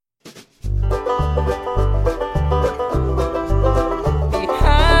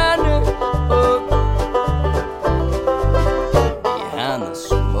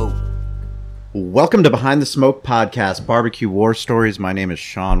Welcome to Behind the Smoke Podcast, Barbecue War Stories. My name is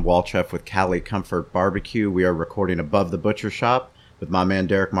Sean Walchef with Cali Comfort Barbecue. We are recording above the butcher shop with my man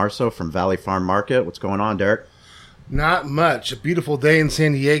Derek Marceau from Valley Farm Market. What's going on, Derek? Not much. A beautiful day in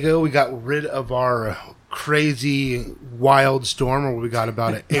San Diego. We got rid of our crazy wild storm where we got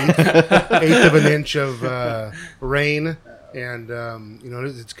about an eighth of an inch of rain. And,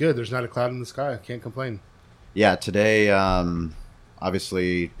 it's good. There's not a cloud in the sky. I can't complain. Yeah, today,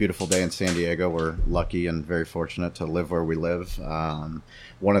 obviously, beautiful day in San Diego. We're lucky and very fortunate to live where we live.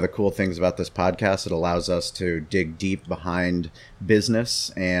 One of the cool things about this podcast, it allows us to dig deep behind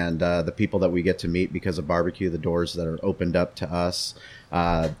business and the people that we get to meet because of barbecue, the doors that are opened up to us.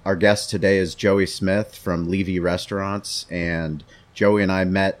 Our guest today is Joey Smith from Levy Restaurants, and Joey and I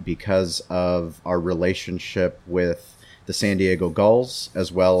met because of our relationship with the San Diego Gulls,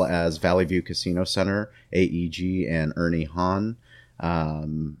 as well as Valley View Casino Center, AEG, and Ernie Hahn.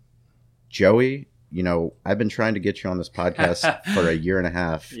 Joey, I've been trying to get you on this podcast for a year and a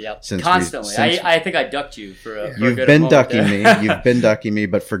half. Yep, constantly. I think I ducked you for a You've good been moment ducking there. me. You've been ducking me,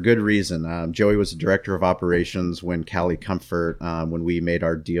 but for good reason. Joey was the director of operations when Cali Comfort, when we made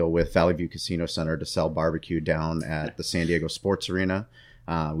our deal with Valley View Casino Center to sell barbecue down at the San Diego Sports Arena.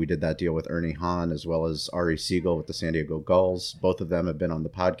 We did that deal with Ernie Hahn as well as Ari Siegel with the San Diego Gulls. Both of them have been on the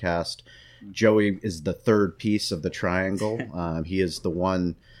podcast. Joey is the third piece of the triangle. He is the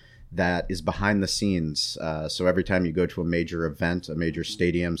one that is behind the scenes. So every time you go to a major event, a major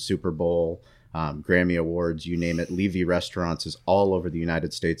stadium, Super Bowl, Grammy Awards, you name it, Levy Restaurants is all over the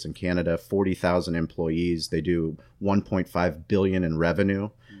United States and Canada, 40,000 employees. They do $1.5 billion in revenue.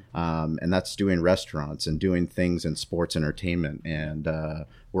 And that's doing restaurants and doing things in sports entertainment. And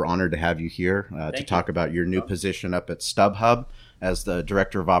we're honored to have you here to talk about your new position up at StubHub as the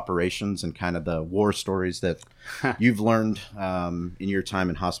director of operations and kind of the war stories that you've learned in your time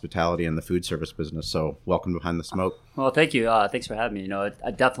in hospitality and the food service business. So welcome to Behind the Smoke. Well, thank you. Thanks for having me.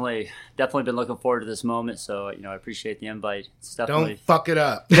 I definitely been looking forward to this moment. So, I appreciate the invite. It's definitely... Don't fuck it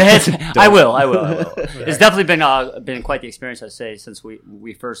up. I will. It's definitely been quite the experience, I'd say, since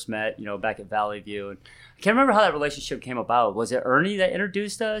we first met, back at Valley View. And I can't remember how that relationship came about. Was it Ernie that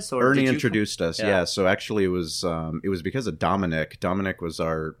introduced us? Or Ernie introduced us, yeah. So actually it was because of Dominic. Dominic was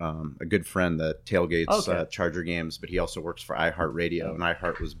our a good friend that tailgates Charger games, but he also works for iHeartRadio, and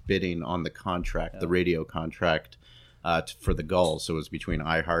iHeart was bidding on the contract, the radio contract for the Gulls. So it was between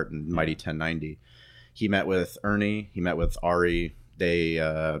iHeart and Mighty 1090. He met with Ernie. He met with Ari. They,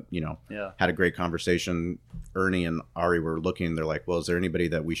 had a great conversation. Ernie and Ari were looking. They're like, well, is there anybody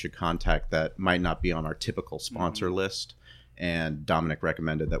that we should contact that might not be on our typical sponsor list? And Dominic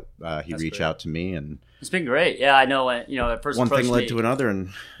recommended that he reach out to me, and it's been great. Yeah, I know. At first one thing led to another, and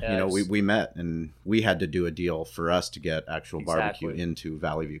we met, and we had to do a deal for us to get actual barbecue into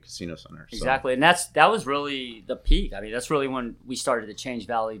Valley View Casino Center. So. Exactly, and that was really the peak. I mean, that's really when we started to change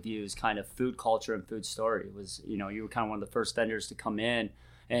Valley View's kind of food culture and food story. It was you were kind of one of the first vendors to come in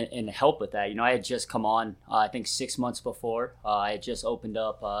and help with that. I had just come on, I think 6 months before. I had just opened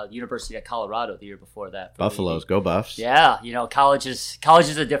up University of Colorado the year before that. Buffaloes, go Buffs. Yeah, college is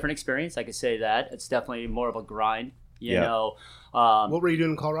a different experience. I could say that. It's definitely more of a grind, you know. What were you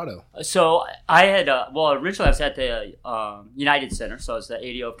doing in Colorado? So I had, originally I was at the United Center, so I was the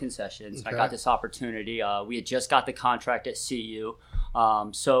ADO of concessions. Okay. I got this opportunity. We had just got the contract at CU.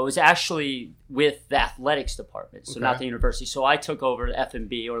 So it was actually with the athletics department, so not the university. So I took over the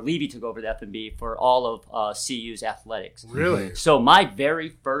F&B, or Levy took over the F&B for all of CU's athletics. Really? So my very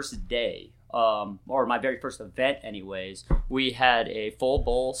first day, or my very first event anyways, we had a full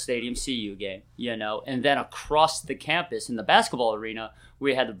bowl stadium CU game, and then across the campus in the basketball arena,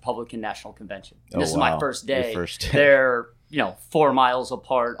 we had the Republican National Convention. And this is my first day. They're 4 miles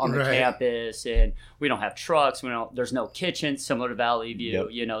apart on the campus, and we don't have trucks. There's no kitchen, similar to Valley View,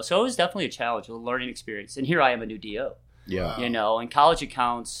 So it was definitely a challenge, a learning experience. And here I am, a new DO. Yeah. And college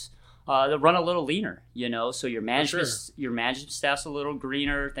accounts, they run a little leaner, so your management staff's a little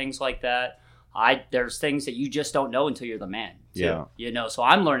greener, things like that. There's things that you just don't know until you're the man, too, So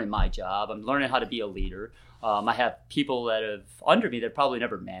I'm learning my job. I'm learning how to be a leader. I have people that have under me that probably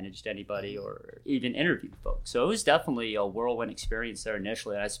never managed anybody or even interviewed folks. So it was definitely a whirlwind experience there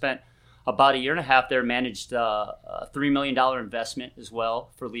initially. And I spent about a year and a half there, managed a $3 million investment as well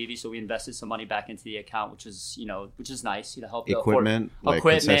for Levy. So we invested some money back into the account, which is nice, help equipment,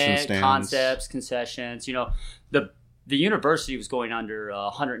 concepts, concessions, the university was going under a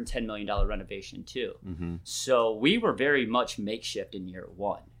 $110 million renovation too. Mm-hmm. So we were very much makeshift in year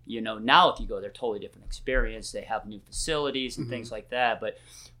one. Now if you go, they're totally different experience. They have new facilities and things like that. But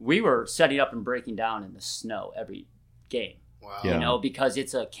we were setting up and breaking down in the snow every game. Wow. Yeah. Because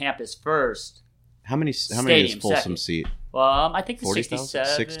it's a campus first How many is Folsom seat? I think the 40,000?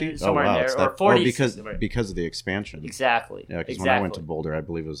 67, somewhere in there, or 40. Because of the expansion. Exactly. Yeah, because when I went to Boulder, I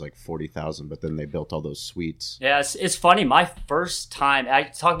believe it was like 40,000, but then they built all those suites. Yeah, it's funny. My first time, I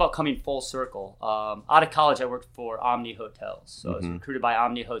talk about coming full circle. Out of college, I worked for Omni Hotels. So I was recruited by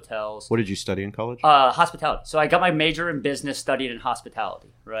Omni Hotels. What did you study in college? Hospitality. So I got my major in business, studied in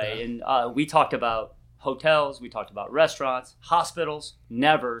hospitality, right? Yeah. And we talked about hotels, we talked about restaurants, hospitals,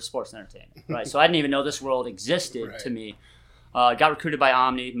 never sports and entertainment, right? So I didn't even know this world existed to me. Got recruited by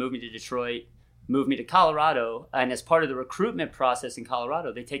Omni, moved me to Detroit, moved me to Colorado, and as part of the recruitment process in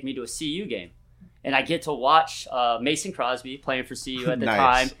Colorado, they take me to a CU game. And I get to watch Mason Crosby, playing for CU at the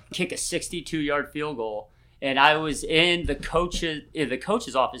time, kick a 62-yard field goal. And I was in the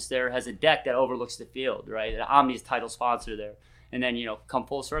coach's office there, has a deck that overlooks the field, right? And Omni's title sponsor there. And then, come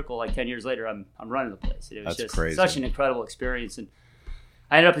full circle, like 10 years later, I'm running the place. It was just crazy. Such an incredible experience. And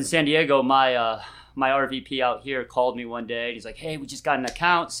I ended up in San Diego. My RVP out here called me one day. And he's like, hey, we just got an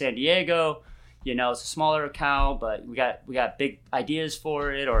account, San Diego. It's a smaller account, but we got big ideas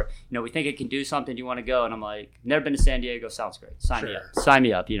for it. Or, we think it can do something. Do you want to go? And I'm like, never been to San Diego. Sounds great. Sign me up. Sign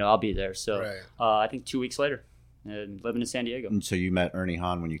me up. I'll be there. So I think 2 weeks later, living in San Diego. And so you met Ernie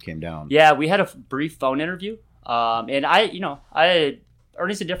Hahn when you came down. Yeah, we had a brief phone interview. And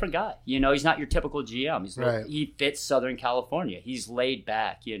Ernie's a different guy. He's not your typical GM. He fits Southern California. He's laid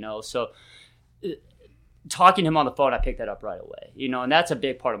back, So talking to him on the phone, I picked that up right away. And that's a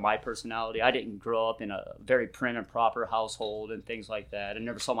big part of my personality. I didn't grow up in a very prim and proper household and things like that. I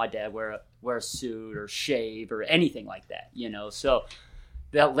never saw my dad wear a suit or shave or anything like that, So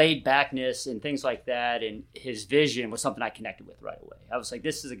that laid backness and things like that and his vision was something I connected with right away. I was like,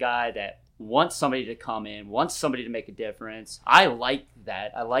 this is a guy that wants somebody to come in, wants somebody to make a difference. I like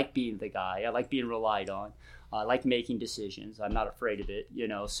that. I like being the guy. I like being relied on. I like making decisions. I'm not afraid of it,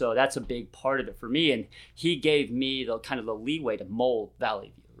 So that's a big part of it for me. And he gave me the kind of the leeway to mold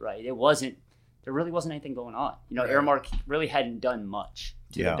Valley View, right? There really wasn't anything going on. Airmark really hadn't done much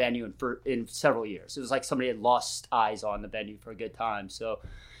to the venue in several years. It was like somebody had lost eyes on the venue for a good time. So,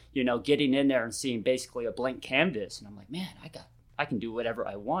 getting in there and seeing basically a blank canvas, and I'm like, man, I can do whatever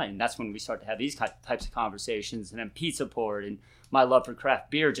I want. And that's when we start to have these types of conversations. And then Pizza Port and my love for craft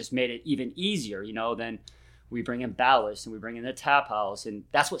beer just made it even easier, Then we bring in Ballast and we bring in the Tap House. And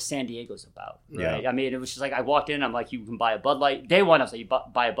that's what San Diego's about, right? I mean, it was just like I walked in, I'm like, you can buy a Bud Light. Day one, I was like, you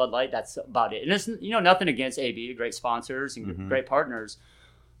buy a Bud Light, that's about it. And it's, nothing against AB, great sponsors and great partners.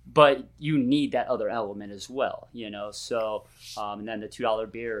 But you need that other element as well, So, and then the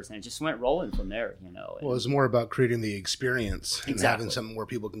 $2 beers, and it just went rolling from there, Well, it's more about creating the experience and having something where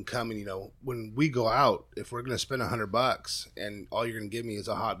people can come and, when we go out, if we're going to spend $100 and all you're going to give me is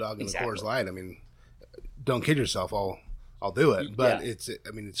a hot dog and a Coors Light, I mean, don't kid yourself. I'll do it, but it's.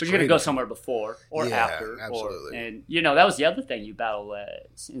 But you're going to go somewhere before or after, absolutely. And that was the other thing you battle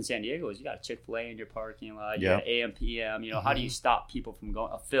in San Diego is you got a Chick-fil-A in your parking lot, you got AM PM. How do you stop people from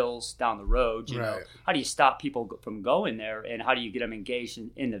going? A Phil's down the road, How do you stop people from going there, and how do you get them engaged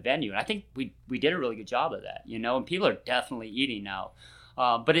in the venue? And I think we did a really good job of that, And people are definitely eating now.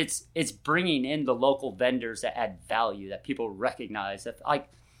 But it's bringing in the local vendors that add value that people recognize that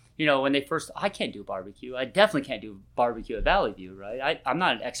when they first, I can't do barbecue. I definitely can't do barbecue at Valley View, right? I'm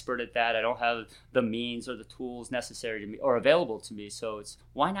not an expert at that. I don't have the means or the tools necessary to me or available to me. So it's,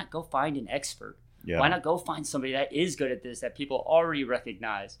 why not go find an expert? Yeah. Why not go find somebody that is good at this, that people already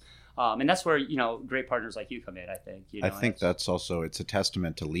recognize? And that's where, great partners like you come in, I think. I think that's also, it's a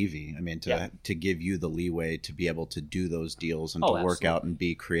testament to Levy. I mean, to give you the leeway to be able to do those deals and to work out and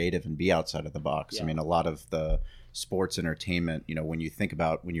be creative and be outside of the box. Yeah. I mean, a lot of the sports entertainment, when you think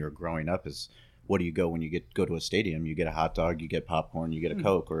about when you were growing up, is what do you go when you go to a stadium? You get a hot dog, you get popcorn, you get a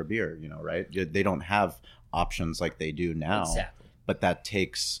Coke or a beer, right? They don't have options like they do now. Exactly. But that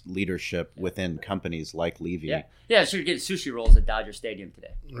takes leadership within companies like Levy. Yeah, so you're getting sushi rolls at Dodger Stadium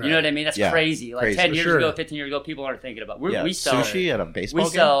today. Right. You know what I mean? That's crazy. Like 10 years ago, 15 years ago, people aren't thinking about. We sell sushi at a baseball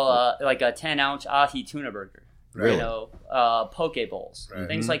game? We sell like a 10-ounce ahi tuna burger. Really? Poke bowls,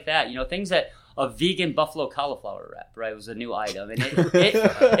 things like that. Things that a vegan buffalo cauliflower wrap, right, was a new item, and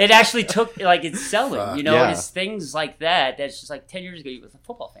it actually took it's selling. It's things like that. That's just like 10 years ago. The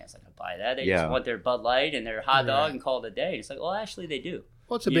football fans not gonna buy that. They just want their Bud Light and their hot dog and call it a day. It's like, well, actually, they do.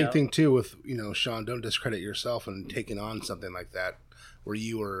 Well, it's a big thing too. With Sean, don't discredit yourself and taking on something like that, where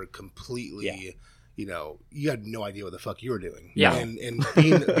you are completely. you had no idea what the fuck you were doing. Yeah. And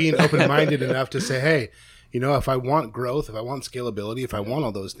being open-minded enough to say, hey, if I want growth, if I want scalability, if I want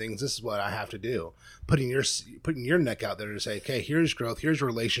all those things, this is what I have to do. Putting your neck out there to say, okay, here's growth, here's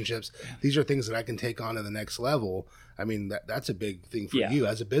relationships. These are things that I can take on to the next level. I mean, that's a big thing for you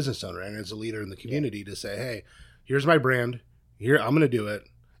as a business owner and as a leader in the community to say, hey, here's my brand. Here, I'm going to do it.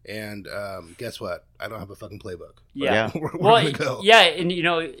 And guess what? I don't have a fucking playbook. Yeah. We're going to go. Yeah, and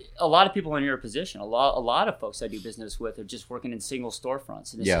a lot of people in your position, a lot of folks I do business with are just working in single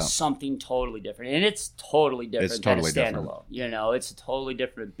storefronts, and this is something totally different, and it's totally different than a standalone. It's a totally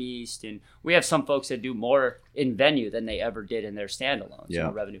different beast, and we have some folks that do more in venue than they ever did in their standalones,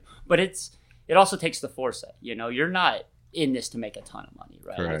 revenue. But it also takes the foresight. You're not in this to make a ton of money,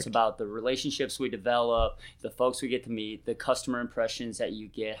 right? Correct. It's about the relationships we develop, the folks we get to meet, the customer impressions that you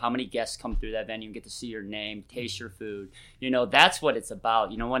get, how many guests come through that venue and get to see your name, taste your food. That's what it's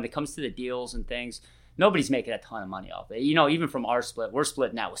about. When it comes to the deals and things, nobody's making a ton of money off it. Even from our split, we're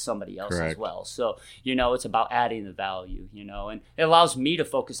splitting that with somebody else as well. So, it's about adding the value, and it allows me to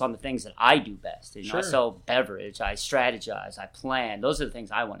focus on the things that I do best. I sell beverage, I strategize, I plan. Those are the things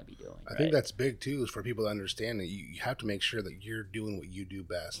I want to be doing. I think that's big too, is for people to understand that you have to make sure that you're doing what you do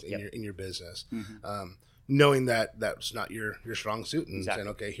best in your business. Mm-hmm. Knowing that that's not your strong suit, and saying,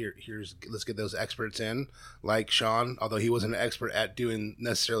 okay, here's let's get those experts in, like Sean, although he wasn't an expert at doing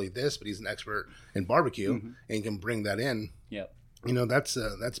necessarily this, but he's an expert in barbecue and can bring that in.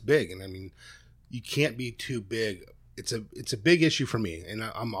 That's big. And I mean, you can't be too big. It's a big issue for me, and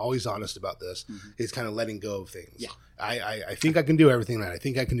I'm always honest about this. Is kind of letting go of things. I think I can do everything right. I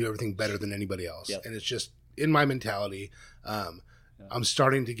think I can do everything better than anybody else, and it's just in my mentality. I'm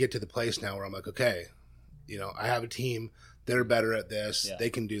starting to get to the place now where I'm like, okay, I have a team. They're better at this. They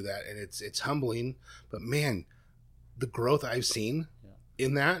can do that. And it's humbling. But, man, the growth I've seen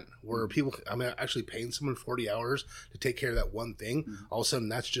in that, where people – I'm actually paying someone 40 hours to take care of that one thing. All of a sudden,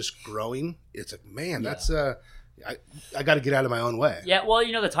 that's just growing. It's like, man, that's I got to get out of my own way. Yeah, well,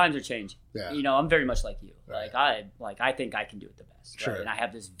 the times are changing. I'm very much like you. Right. I think I can do it the best. Right? And I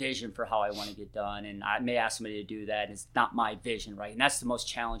have this vision for how I want to get done, and I may ask somebody to do that, and it's not my vision, right? And that's the most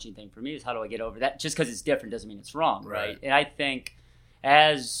challenging thing for me is how do I get over that? Just because it's different doesn't mean it's wrong, right? And I think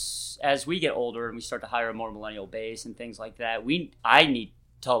as we get older and we start to hire a more millennial base and things like that, I need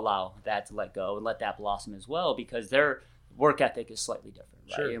to allow that to let go and let that blossom as well, because their work ethic is slightly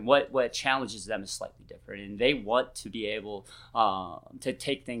different, right? And what challenges them is slightly different, and they want to be able to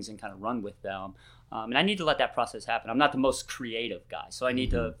take things and kind of run with them. And I need to let that process happen. I'm not the most creative guy, so I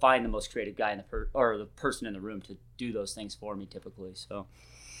need to find the most creative guy or the person in the room to do those things for me typically. So,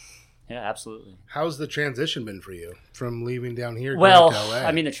 yeah, absolutely. How's the transition been for you from leaving down here going to LA?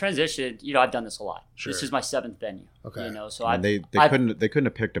 I mean, the transition, I've done this a lot. This is my 7th venue. Okay. So they couldn't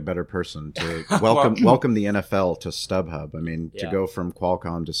have picked a better person to welcome the NFL to StubHub. I mean, to go from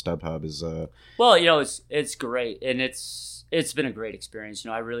Qualcomm to StubHub is well, it's great, and it's been a great experience.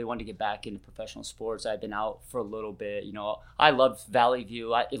 I really wanted to get back into professional sports. I've been out for a little bit. I love Valley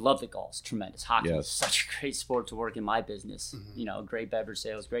View. I love the golf. It's tremendous. Hockey is such a great sport to work in my business. Great beverage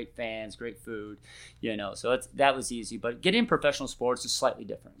sales, great fans, great food. So that was easy. But getting in professional sports is slightly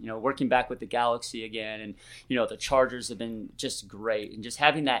different. Working back with the Galaxy again, and the Chargers have been just great. And just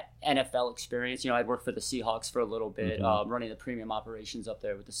having that NFL experience. I'd worked for the Seahawks for a little bit, running the premium operations up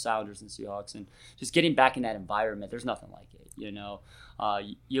there with the Sounders and Seahawks, and just getting back in that environment. There's nothing like it.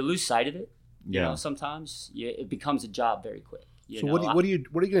 You lose sight of it. Sometimes it becomes a job very quick. So what are you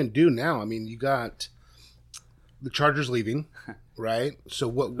going to do now? I mean, you got the Chargers leaving, right?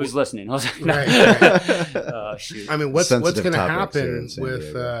 So who's listening? Right. Shoot. I mean, what's going to happen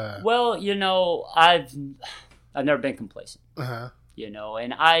with? Well, I've never been complacent.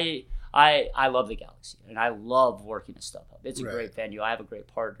 And I love the Galaxy, and I love working at StubHub. It's a great venue. I have a great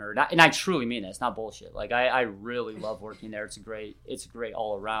partner, and I truly mean that. It's not bullshit. Like I really love working there. It's great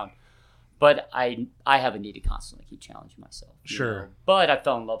all around. But I have a need to constantly keep challenging myself. Sure. But I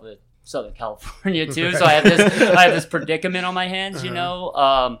fell in love with Southern California too, so I have this predicament on my hands.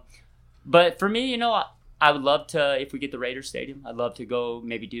 But for me, I would love to, if we get the Raiders Stadium, I'd love to go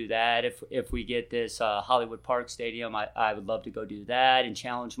maybe do that. If we get this Hollywood Park Stadium, I would love to go do that and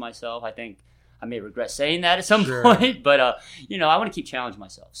challenge myself. I think I may regret saying that at some point, but I want to keep challenging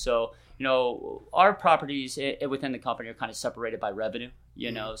myself. So, our properties within the company are kind of separated by revenue,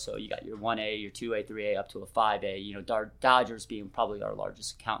 so you got your 1A, your 2A, 3A, up to a 5A, Dodgers being probably our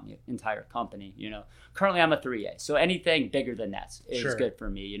largest account in the entire company, Currently I'm a 3A, so anything bigger than that is good for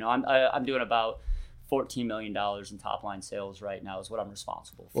me. I'm doing about $14 million in top line sales right now is what I'm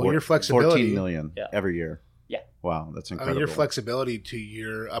responsible for. Well, your flexibility. $14 million every year. Yeah. Wow, that's I incredible. mean, your flexibility to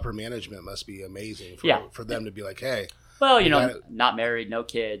your upper management must be amazing for them to be like, hey. Well, not married, no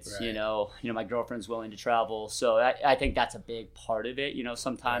kids, right. My girlfriend's willing to travel. So I think that's a big part of it.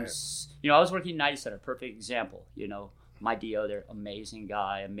 Sometimes, right. I was working at United Center, perfect example. My DO, they're amazing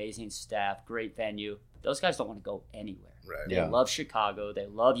guy, amazing staff, great venue. Those guys don't want to go anywhere. Right. They love Chicago. They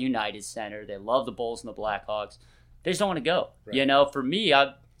love United Center. They love the Bulls and the Blackhawks. They just don't want to go. Right. For me,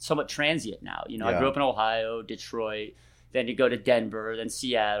 I'm somewhat transient now. I grew up in Ohio, Detroit. Then you go to Denver, then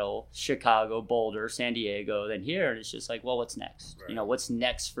Seattle, Chicago, Boulder, San Diego, then here. And it's just like, well, what's next? Right. What's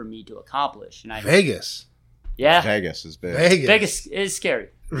next for me to accomplish? And Vegas. Yeah. Vegas is big. Vegas is scary.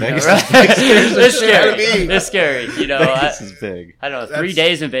 Vegas, right? It's scary. It's scary. Vegas is big. I don't know. 3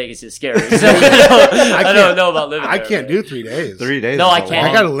 days in Vegas is scary. So, I don't know about living there. I can't do 3 days. 3 days. No, I can't.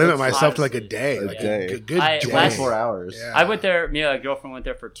 I got to limit myself to like a day. A day. Good day. 24 hours. Yeah. I went there. My girlfriend went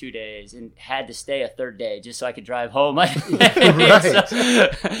there for 2 days and had to stay a third day just so I could drive home. Right.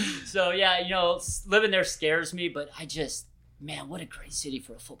 So living there scares me, but man, what a great city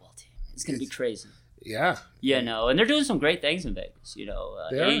for a football team. It's going to be crazy. Yeah. And they're doing some great things in Vegas.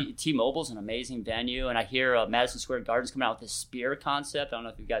 T-Mobile's an amazing venue, and I hear Madison Square Garden's coming out with this spear concept. I don't know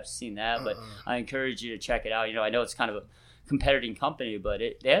if you guys have seen that, but I encourage you to check it out. I know it's kind of a competing company, but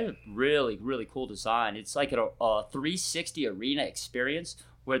they have a really, really cool design. It's like a 360 arena experience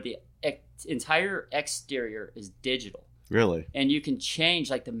where the entire exterior is digital. Really? And you can change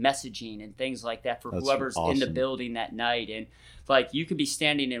like the messaging and things like that for whoever's in the building that night. And like you could be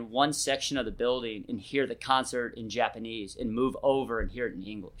standing in one section of the building and hear the concert in Japanese and move over and hear it in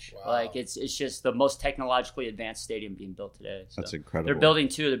English. Wow. Like it's just the most technologically advanced stadium being built today. So that's incredible. They're building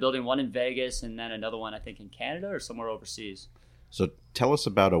two. They're building one in Vegas and then another one I think in Canada or somewhere overseas. So tell us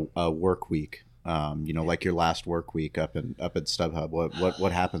about a work week. Like your last work week up at StubHub.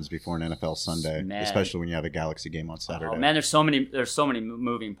 What happens before an NFL Sunday, especially when you have a Galaxy game on Saturday? Oh man, there's so many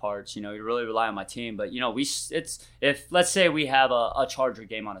moving parts. You really rely on my team, but if let's say we have a Charger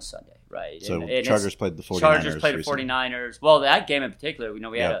game on a Sunday, right? So and Chargers played the 49ers. Chargers played the 49ers. Well, that game in particular,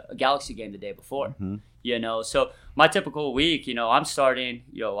 we had a Galaxy game the day before. Mm-hmm. So my typical week, I'm starting.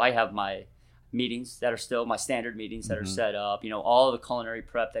 I have my meetings that are still my standard meetings that are set up, all of the culinary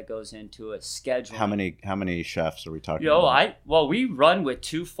prep that goes into it, scheduling. How many chefs are we talking about? We run with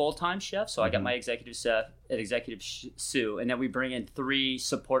 2 full-time chefs. So I got my executive chef and executive Sue, and then we bring in 3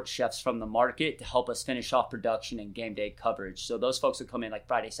 support chefs from the market to help us finish off production and game day coverage. So those folks would come in like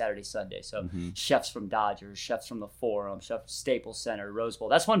Friday, Saturday, Sunday. So chefs from Dodgers, chefs from the Forum, chefs Staples Center, Rose Bowl.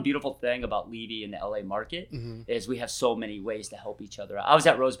 That's one beautiful thing about Levy in the LA market is we have so many ways to help each other out. I was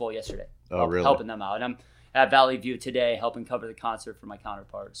at Rose Bowl yesterday. Really? Helping them out. And I'm at Valley View today helping cover the concert for my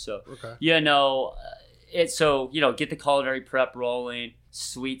counterparts. So, get the culinary prep rolling,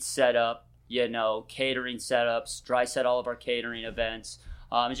 suite setup, catering setups, dry set all of our catering events,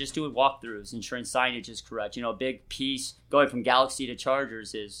 and just doing walkthroughs, ensuring signage is correct. A big piece going from Galaxy to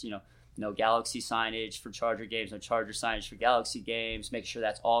Chargers is, no Galaxy signage for Charger games, no Charger signage for Galaxy games, make sure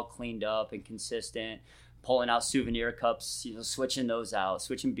that's all cleaned up and consistent. Pulling out souvenir cups, switching those out,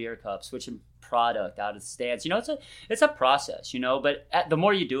 switching beer cups, switching product out of the stands. It's a process, but the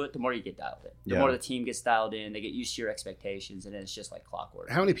more you do it, the more you get dialed in. The more the team gets dialed in, they get used to your expectations, and then it's just like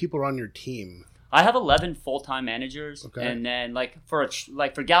clockwork. How many people are on your team? I have 11 full-time managers, and then for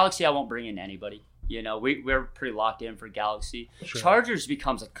Galaxy, I won't bring in anybody. We're pretty locked in for Galaxy. Sure. Chargers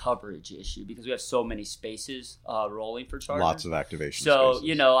becomes a coverage issue because we have so many spaces rolling for Chargers. Lots of activation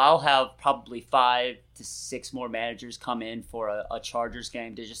spaces. I'll have probably 5 to 6 more managers come in for a Chargers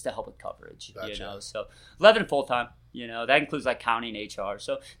game just to help with coverage. Gotcha. So 11 full-time. That includes like counting HR.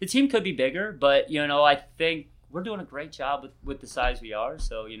 So the team could be bigger, but, I think we're doing a great job with the size we are.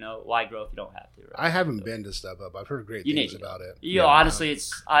 So, why grow if you don't have to? Right? I haven't been to StubHub. I've heard great things about it. Honestly,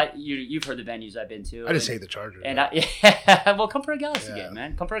 you've heard the venues I've been to. I just hate the Chargers. And well, come for a Galaxy game,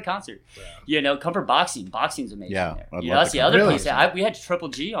 man. Come for a concert. Yeah. Come for boxing. Boxing's amazing there. That's the other place. We had Triple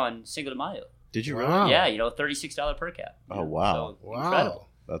G on Cinco de Mayo. Did you really? Wow. Yeah, $36 per cap. Oh, wow. So, incredible.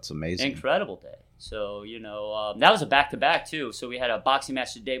 That's amazing. Incredible day. So, that was a back-to-back, too. So we had a boxing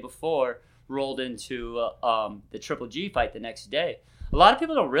match the day before, rolled into the Triple G fight the next day. A lot of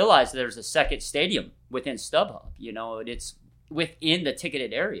people don't realize that there's a second stadium within StubHub. It's within the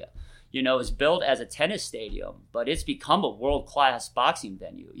ticketed area. It's built as a tennis stadium, but it's become a world-class boxing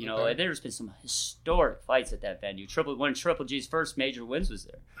venue. There's been some historic fights at that venue. One of Triple G's first major wins was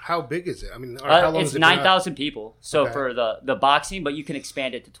there. How big is it? I mean, how long it's 9,000 people. So for the boxing, but you can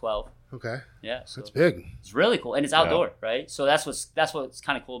expand it to 12. Okay. Yeah. So that's big. It's really cool. And it's outdoor, right? So that's what's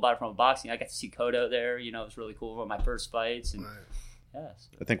kind of cool about it from a boxing. I got to see Cotto there. It was really cool. One of my first fights. And Yes.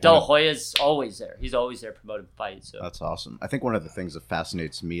 I think De La Hoya's always there. He's always there promoting fights. So. That's awesome. I think one of the things that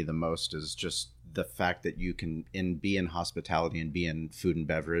fascinates me the most is just the fact that you can be in hospitality and be in food and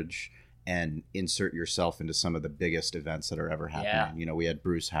beverage and insert yourself into some of the biggest events that are ever happening. You know, we had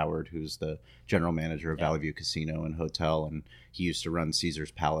Bruce Howard, who's the general manager of Valley View Casino and Hotel, and he used to run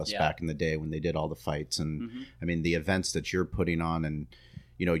Caesar's Palace back in the day when they did all the fights. And I mean, the events that you're putting on, and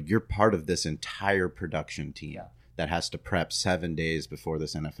you know, you're part of this entire production team that has to prep 7 days before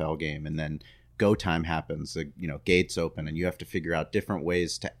this NFL game, and then go time happens, you know, gates open, and you have to figure out different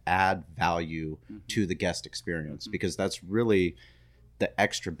ways to add value to the guest experience, because that's really the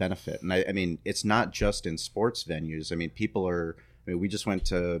extra benefit. And I mean, it's not just in sports venues. I mean, we just went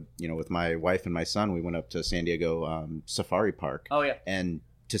to, you know, with my wife and my son, we went up to San Diego Safari Park. Oh, yeah. And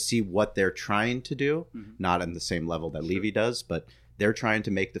to see what they're trying to do, not on the same level that Levy does, but they're trying to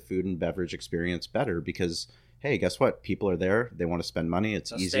make the food and beverage experience better because, hey, guess what? People are there. They want to spend money.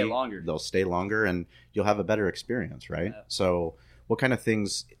 It's easy. Stay longer. They'll stay longer, and you'll have a better experience, right? Yeah. So what kind of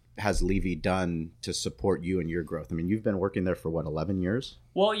things has Levy done to support you and your growth? I mean, you've been working there for what, 11 years?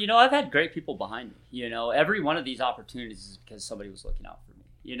 Well, you know, I've had great people behind me. You know, every one of these opportunities is because somebody was looking out for me.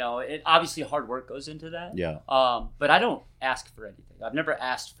 You know, it obviously hard work goes into that. Yeah. But I don't ask for anything. I've never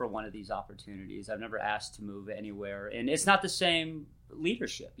asked for one of these opportunities. I've never asked to move anywhere. And it's not the same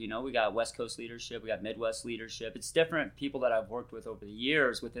leadership. You know, we got West Coast leadership, we got Midwest leadership. It's different people that I've worked with over the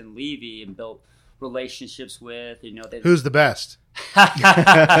years within Levy and built relationships with. You know, who's the best?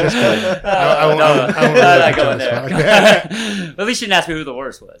 I won't go in there. At least you didn't ask me who the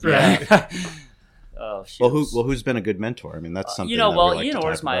worst was. Right. Oh, who's been a good mentor? I mean, that's something. You know, that Ian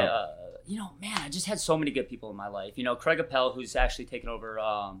Orr's my. You know, man, I just had so many good people in my life. You know, Craig Appel, who's actually taken over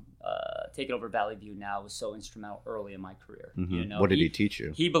Valley View now, was so instrumental early in my career. You know, what did he teach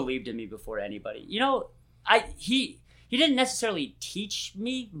you? He believed in me before anybody. You know, he didn't necessarily teach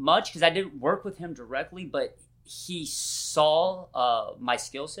me much because I didn't work with him directly, but he saw my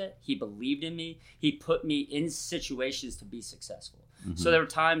skill set. He believed in me. He put me in situations to be successful. So there were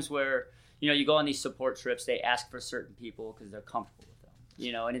times where, you know, you go on these support trips, they ask for certain people because they're comfortable with them,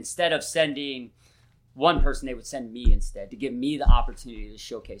 you know, and instead of sending one person, they would send me instead to give me the opportunity to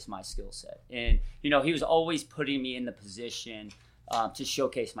showcase my skill set. And, you know, he was always putting me in the position to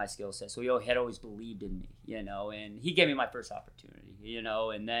showcase my skill set. So he had always believed in me, you know, and he gave me my first opportunity, you know,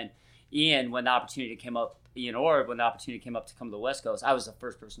 and then Ian, when the opportunity came up, Ian Orr, when the opportunity came up to come to the West Coast, I was the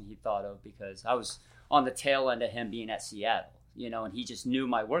first person he thought of because I was on the tail end of him being at Seattle, you know, and he just knew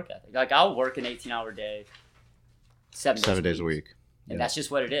my work ethic. Like, I'll work an 18-hour day, 7 days a week. And that's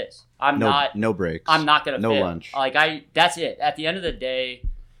just what it is. No breaks. I'm not going to fail. No lunch. That's it. At the end of the day,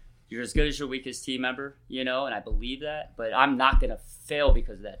 you're as good as your weakest team member, you know, and I believe that. But I'm not going to fail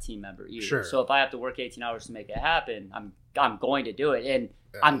because of that team member either. Sure. So if I have to work 18 hours to make it happen, I'm going to do it, and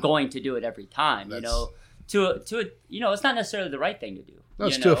I'm going to do it every time. You know, you know, it's not necessarily the right thing to do. No,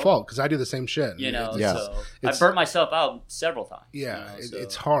 it's to a fault because I do the same shit. You know, so I burnt myself out several times. Yeah, you know,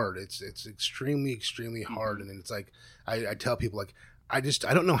 it's hard. It's extremely, extremely hard. And then it's like I tell people, like, I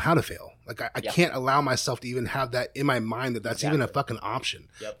don't know how to fail. Like, I can't allow myself to even have that in my mind that's even a fucking option.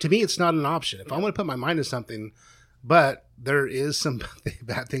 To me, it's not an option. If I want to put my mind to something, but there is some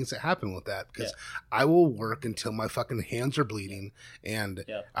bad things that happen with that because I will work until my fucking hands are bleeding and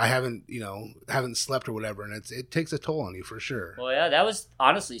I haven't slept or whatever. And it takes a toll on you for sure. Well, yeah, that was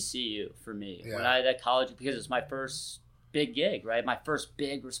honestly CU for me when I at college because it's my first big gig, right? My first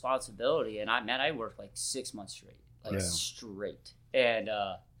big responsibility. And I worked like 6 months straight, straight. And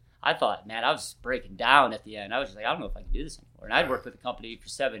I thought, man, I was breaking down at the end. I was just like, I don't know if I can do this anymore. And I'd worked with the company for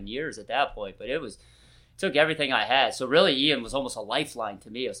 7 years at that point, but it took everything I had. So really, Ian was almost a lifeline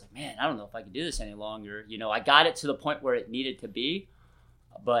to me. I was like, man, I don't know if I can do this any longer. You know, I got it to the point where it needed to be,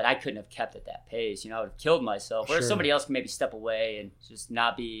 but I couldn't have kept at that pace. You know, I would have killed myself. Whereas somebody else can maybe step away and just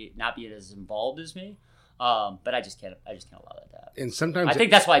not be as involved as me. But I just can't allow that to happen. And sometimes I think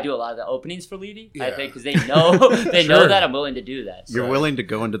that's why I do a lot of the openings for Levy. I think because they know know that I'm willing to do that. So. You're willing to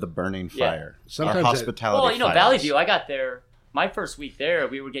go into the burning fire. Sometimes hospitality. Well, you know, Valley View. I got there. My first week there,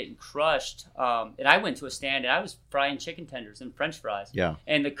 we were getting crushed, and I went to a stand and I was frying chicken tenders and French fries. Yeah.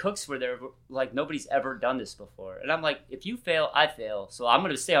 And the cooks were there like nobody's ever done this before, and I'm like, if you fail, I fail. So I'm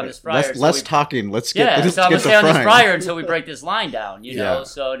going to stay on this fryer. Less talking. Let's get. So I'm going to stay on this fryer until we break this line down. You know.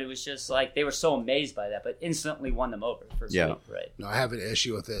 So it was just like they were so amazed by that, but instantly won them over first week. Right. No, I have an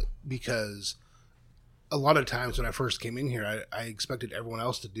issue with it because a lot of times when I first came in here, I expected everyone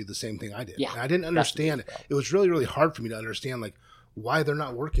else to do the same thing I did. Yeah, and I didn't understand it. It was really, really hard for me to understand, like, why they're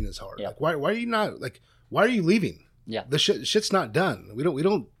not working as hard. Like, why are you not, like, why are you leaving? Yeah. The shit's not done. We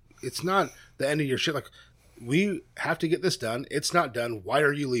don't, it's not the end of your shit. Like, we have to get this done. It's not done. Why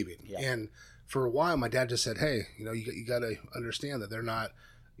are you leaving? Yeah. And for a while, my dad just said, hey, you got to understand that they're not,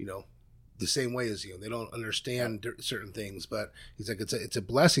 the same way as you. They don't understand certain things, but he's like, it's a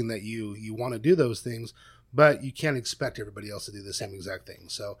blessing that you want to do those things, but you can't expect everybody else to do the same exact thing.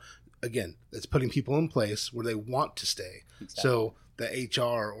 So again, it's putting people in place where they want to stay. Exactly. So the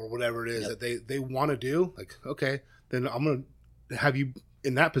HR or whatever it is that they want to do, like, okay, then I'm going to have you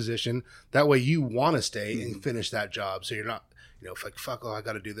in that position. That way you want to stay and finish that job. So you're not, like, fuck, I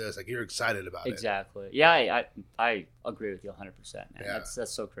got to do this. Like, you're excited about it. Exactly. Yeah, I agree with you 100%. Man. Yeah.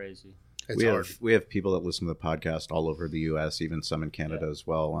 That's so crazy. We have people that listen to the podcast all over the U.S., even some in Canada as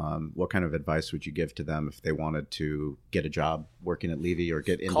well. What kind of advice would you give to them if they wanted to get a job working at Levy or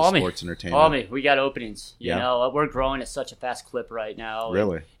get into sports entertainment? Call me. We got openings. You know, we're growing at such a fast clip right now.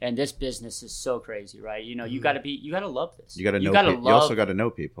 Really? And this business is so crazy, right? You got to love this. You got to know people. You also got to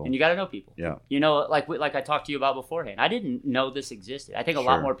know people. And you got to know people. Yeah. Like I talked to you about beforehand. I didn't know this existed. I think a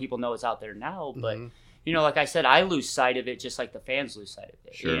lot more people know it's out there now. But, like I said, I lose sight of it just like the fans lose sight of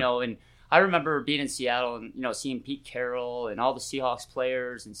it. Sure. And I remember being in Seattle and, seeing Pete Carroll and all the Seahawks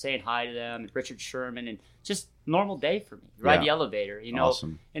players and saying hi to them and Richard Sherman and just normal day for me. Ride the elevator,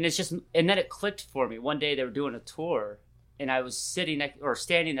 Awesome. And it's just, and then it clicked for me. One day they were doing a tour and I was standing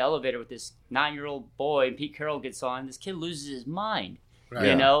in the elevator with this 9-year-old boy and Pete Carroll gets on. This kid loses his mind,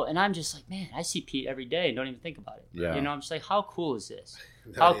 and I'm just like, man, I see Pete every day and don't even think about it. Yeah. I'm just like, how cool is this?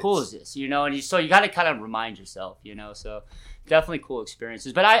 How cool is this? And so you got to kind of remind yourself, so definitely cool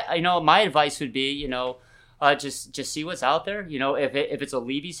experiences. But my advice would be, just see what's out there. If it's a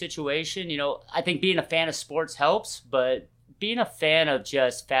Levy situation, I think being a fan of sports helps, but being a fan of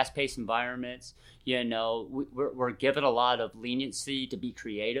just fast-paced environments, we're given a lot of leniency to be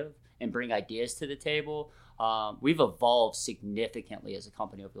creative and bring ideas to the table. We've evolved significantly as a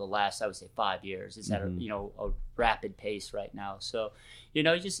company over the last, I would say, 5 years. It's at a rapid pace right now. So, you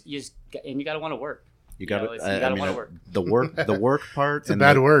got to want to work. You got to want to work. The work part. It's a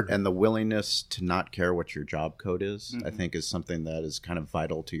bad word. And the willingness to not care what your job code is, I think, is something that is kind of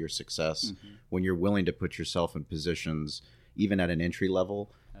vital to your success. When you're willing to put yourself in positions, even at an entry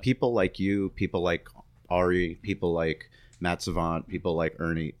level, people like you, people like Ari, people like Matt Savant, people like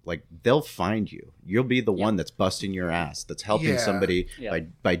Ernie, like, they'll find you. You'll be the one that's busting your ass, that's helping somebody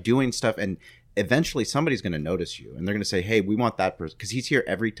by doing stuff. And eventually somebody's going to notice you and they're going to say, hey, we want that person because he's here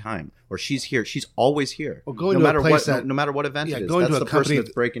every time, or she's here. She's always here. Well, no matter what event it is, that's the person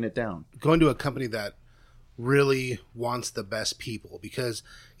that's breaking it down. Going to a company that really wants the best people, because,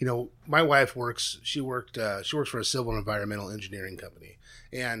 my wife works for a civil and environmental engineering company,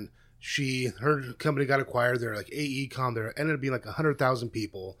 and her company got acquired. They're like AECOM. There ended up being like 100,000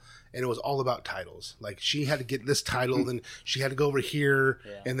 people, and it was all about titles. Like, she had to get this title, then she had to go over here,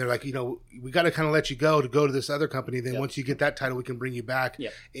 and they're like, we got to kind of let you go to this other company. Then once you get that title, we can bring you back.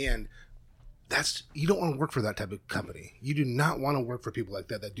 And you don't want to work for that type of company. You do not want to work for people like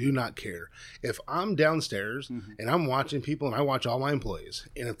that do not care. If I'm downstairs and I'm watching people, and I watch all my employees,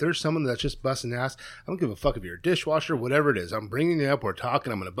 and if there's someone that's just busting ass, I don't give a fuck if you're a dishwasher, whatever it is. I'm bringing you up, we're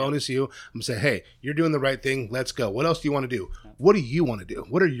talking, I'm going to bonus you. I'm going to say, hey, you're doing the right thing. Let's go. What else do you want to do? What do you want to do?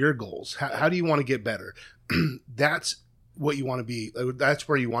 What are your goals? How do you want to get better? That's what you want to be. That's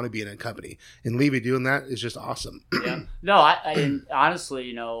where you want to be in a company. And Levy doing that is just awesome. No, I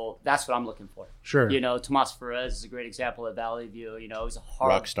honestly, that's what I'm looking for. Sure. Tomas Perez is a great example at Valley View. He's a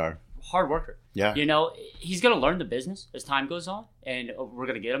rock star, hard worker. Yeah. He's going to learn the business as time goes on, and we're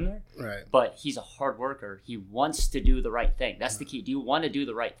going to get him there. Right. But he's a hard worker. He wants to do the right thing. That's the key. Do you want to do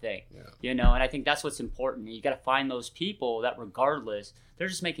the right thing? Yeah. And I think that's what's important. You got to find those people that, regardless, they're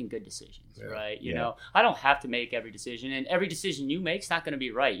just making good decisions, right? You know, I don't have to make every decision, and every decision you make is not going to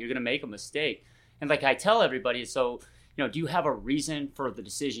be right. You're going to make a mistake. And like I tell everybody, so, do you have a reason for the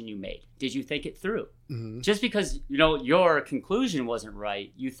decision you made? Did you think it through? Just because, your conclusion wasn't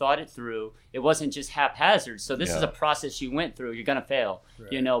right, you thought it through. It wasn't just haphazard. So this is a process you went through. You're going to fail,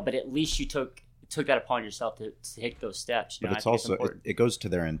 but at least you took that upon yourself to take those steps. But it's also, it goes to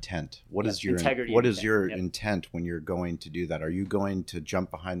their intent. What is your integrity? What is your intent when you're going to do that? Are you going to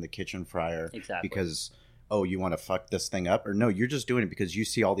jump behind the kitchen fryer because, you want to fuck this thing up? Or no, you're just doing it because you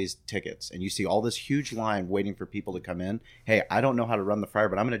see all these tickets and you see all this huge line waiting for people to come in. Hey, I don't know how to run the fryer,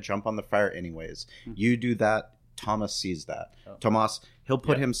 but I'm going to jump on the fryer anyways. You do that. Thomas sees that. Thomas, he'll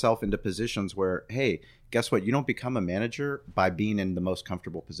put himself into positions where, hey, guess what? You don't become a manager by being in the most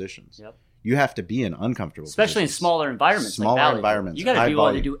comfortable positions. you have to be in uncomfortable especially positions. in smaller environments. Smaller like environments. You got to be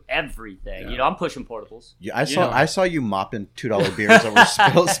willing to volume. do everything. Yeah. You know, I'm pushing portables. Yeah, I saw you mopping $2 beers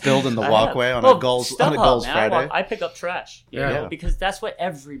that were spilled in the walkway on a Gulls Friday. I pick up trash, you know, because that's what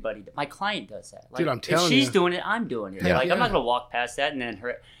everybody. My client does that. Like, dude, I'm telling if you, she's doing it, I'm doing it. Yeah. Like I'm not gonna walk past that and then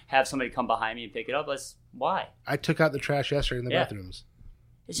have somebody come behind me and pick it up. Why? I took out the trash yesterday in the bathrooms.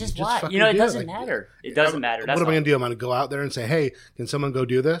 It's just You why. fucking You know, it do doesn't Like, matter. It doesn't matter. That's what am I going to do? I'm going to go out there and say, hey, can someone go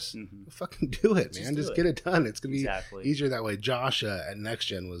do this? Mm-hmm. Fucking do it, man. Just get it done. It's going to be easier that way. Josh at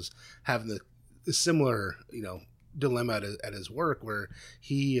NextGen was having the similar, you know, dilemma at his work where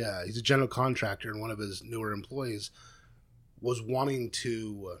he's a general contractor and one of his newer employees was wanting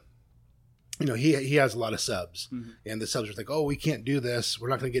to... you know, he has a lot of subs, and the subs are like, oh, we can't do this. We're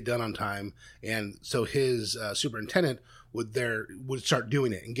not going to get done on time. And so his superintendent would start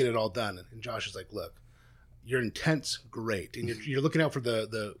doing it and get it all done. And Josh is like, look, your intent's great, and you're looking out for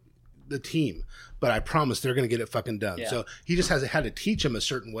the team, but I promise they're going to get it fucking done. Yeah. So he just had to teach him a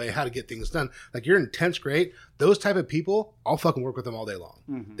certain way how to get things done. Like, your intent's great. Those type of people, I'll fucking work with them all day long.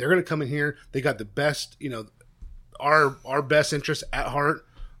 Mm-hmm. They're going to come in here. They got the best, you know, our best interests at heart.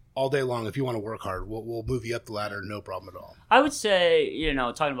 All day long, if you want to work hard, we'll move you up the ladder, no problem at all. I would say, you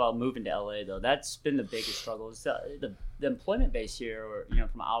know, talking about moving to LA though, that's been the biggest struggle. Is the employment base here, or you know,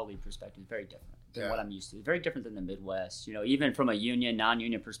 from an hourly perspective, is very different than what I'm used to. Very different than the Midwest. You know, even from a union,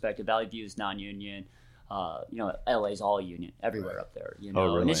 non-union perspective, Valley View is non-union. You know, LA's all union everywhere up there. You know,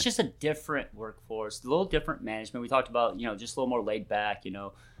 really? And it's just a different workforce, a little different management. We talked about, you know, just a little more laid back. You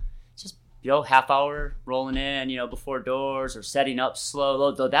know, just. You know, half hour rolling in, you know, before doors or setting up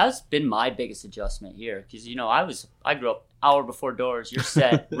slow. Though that's been my biggest adjustment here because, you know, I grew up hour before doors. You're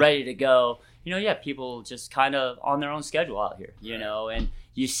set, ready to go. You know, people just kind of on their own schedule out here, you know, and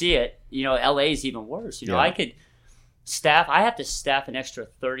you see it. You know, LA is even worse. You know, I have to staff an extra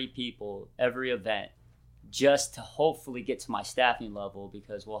 30 people every event just to hopefully get to my staffing level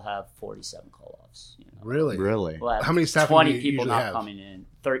because we'll have 47 call-offs. You know? Really? We'll how many staff 20 do you people usually not have? coming in.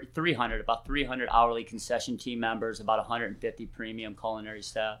 300, about 300 hourly concession team members, about 150 premium culinary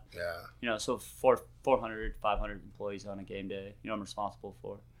staff. Yeah. You know, so 400, 500 employees on a game day, you know, I'm responsible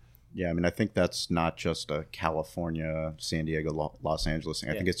for. Yeah, I mean, I think that's not just a California, San Diego, Los Angeles thing.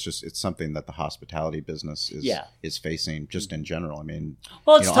 I think it's something that the hospitality business is facing just in general. I mean,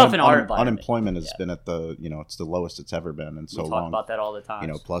 well, it's tough in our environment. Unemployment has been at it's the lowest it's ever been in so long. We talk about that all the time. You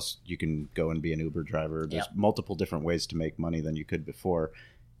know, plus you can go and be an Uber driver. There's multiple different ways to make money than you could before.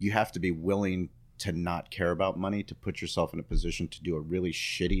 You have to be willing to not care about money to put yourself in a position to do a really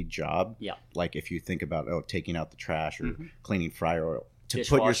shitty job. Yeah. Like if you think about taking out the trash or cleaning fryer oil. To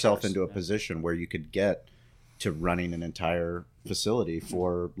put yourself into a position where you could get to running an entire facility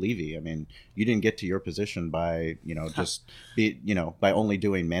for Levy. I mean, you didn't get to your position by, by only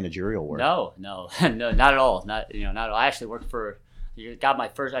doing managerial work. No, not at all. Not at all. I actually worked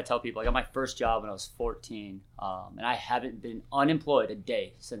I tell people I got my first job when I was 14. And I haven't been unemployed a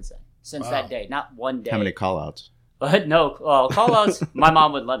day since then. Since that day, not one day. How many call-outs? But no, call-outs, my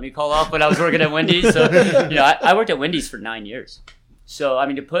mom wouldn't let me call off when I was working at Wendy's. So, I worked at Wendy's for 9 years. So, I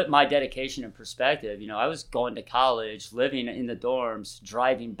mean, to put my dedication in perspective, I was going to college, living in the dorms,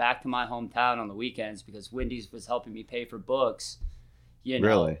 driving back to my hometown on the weekends because Wendy's was helping me pay for books.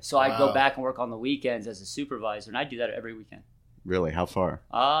 Really? So I'd go back and work on the weekends as a supervisor, and I do that every weekend. Really? How far?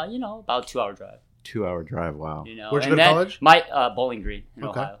 About a 2-hour drive. 2-hour drive, wow. Where'd you go to college? My Bowling Green in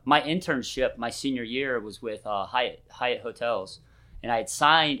Ohio. My internship, my senior year, was with Hyatt Hotels. And I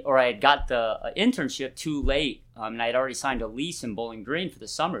had got the internship too late. And I had already signed a lease in Bowling Green for the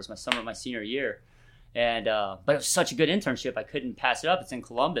summer. It was my summer of my senior year. And but it was such a good internship, I couldn't pass it up. It's in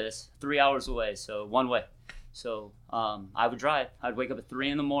Columbus, 3 hours away, so one way. So I would drive. I'd wake up at 3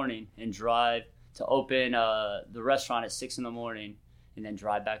 a.m. and drive to open the restaurant at 6 a.m. and then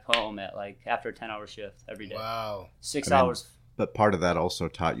drive back home at after a 10-hour shift every day. Wow. 6 hours. But part of that also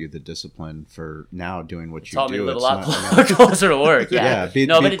taught you the discipline for now doing what you do. Taught me to live a lot closer to work. Yeah.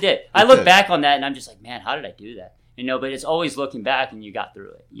 But it did. I look back on that and I'm just like, man, how did I do that? But it's always looking back and you got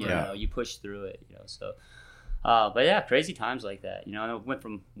through it. You know, you pushed through it. So, but yeah, crazy times like that. I went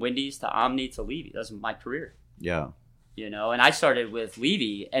from Wendy's to Omni to Levy. That's my career. Yeah. And I started with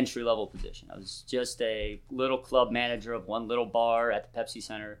Levy, entry-level position. I was just a little club manager of one little bar at the Pepsi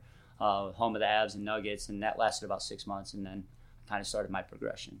Center, home of the Abs and Nuggets, and that lasted about 6 months, and then kind of started my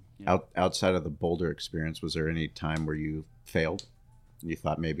progression. Outside of the Boulder experience, was there any time where you failed? You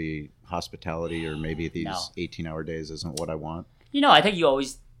thought maybe hospitality or maybe these 18-hour days isn't what I want? I think you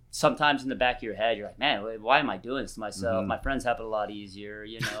always sometimes in the back of your head, you're like, man, why am I doing this to myself? My friends have it a lot easier,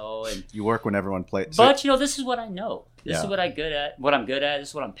 And you work when everyone plays. But this is what I know. This is what I'm good at. This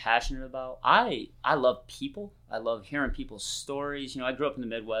is what I'm passionate about. I love people. I love hearing people's stories. I grew up in the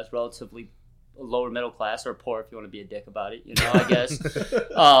Midwest, relatively lower middle class, or poor if you want to be a dick about it, I guess.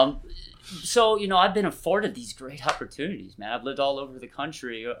 So, I've been afforded these great opportunities, man. I've lived all over the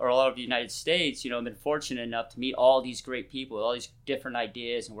country or all over the United States. I've been fortunate enough to meet all these great people, all these different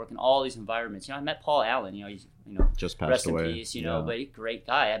ideas, and work in all these environments. I met Paul Allen, he's, just passed rest away. in peace, but he's a great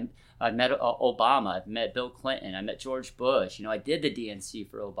guy. I've met Obama. I've met Bill Clinton. I met George Bush. I did the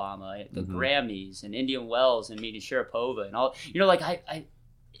DNC for Obama, the Grammys, and Indian Wells, and meeting Sharapova, and all. I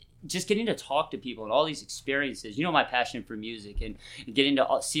just getting to talk to people and all these experiences. My passion for music and getting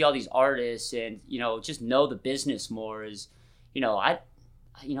to see all these artists and just know the business more is,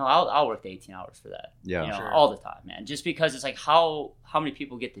 I'll work the 18 hours for that. Yeah, sure. All the time, man. Just because it's like how many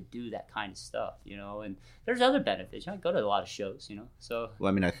people get to do that kind of stuff, and there's other benefits. I go to a lot of shows, So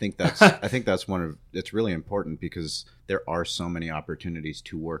well, I think that's it's really important because there are so many opportunities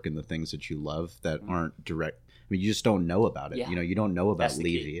to work in the things that you love that aren't direct. You just don't know about it. Yeah. You don't know about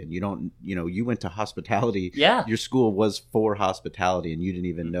Levy, and you don't. You went to hospitality. Yeah. Your school was for hospitality, and you didn't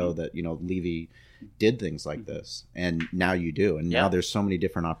even know that Levy did things like this, and now you do, and now there's so many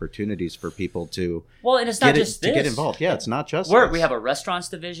different opportunities for people to. Well, and it's not just to get involved. Yeah, it's not just. We have a restaurants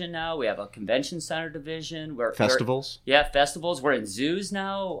division now. We have a convention center division. Festivals. Festivals. We're in zoos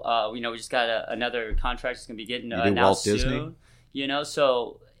now. We just got another contract that's going to be getting announced Walt soon. Disney.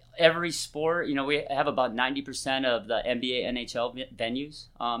 So. Every sport, we have about 90% of the NBA, NHL venues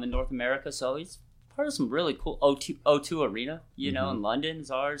in North America. So it's part of some really cool O2 Arena, in London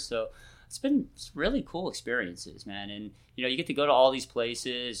is ours. So it's been really cool experiences, man. And, you get to go to all these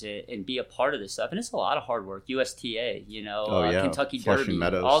places and be a part of this stuff. And it's a lot of hard work. USTA, Kentucky Flushing Derby,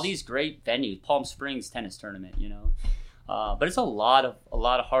 Meadows. all these great venues, Palm Springs tennis tournament, But it's a lot of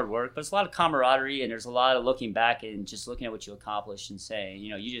hard work, but it's a lot of camaraderie, and there's a lot of looking back and just looking at what you accomplished and saying,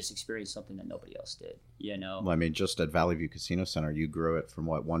 you just experienced something that nobody else did, Well, just at Valley View Casino Center, you grew it from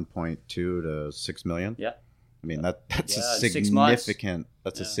 1.2 to 6 million. Yeah. That's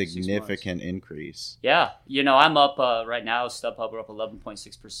a significant increase. Yeah. I'm up right now, StubHub, we're up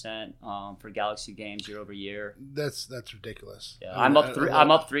 11.6% for Galaxy games year over year. That's ridiculous. Yeah. I'm up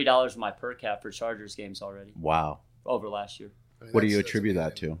 $3 my per cap for Chargers games already. Wow. Over last year. What do you attribute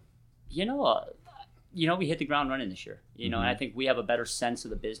that to? We hit the ground running this year. And I think we have a better sense of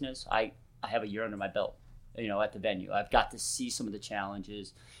the business. I have a year under my belt, at the venue. I've got to see some of the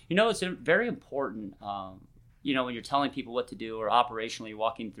challenges. It's very important. When you're telling people what to do or operationally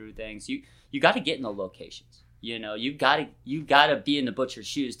walking through things, you got to get in the locations. You got to be in the butcher's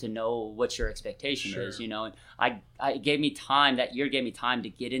shoes to know what your expectation is. And that year gave me time to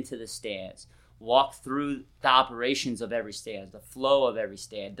get into the stands. Walk through the operations of every stand, the flow of every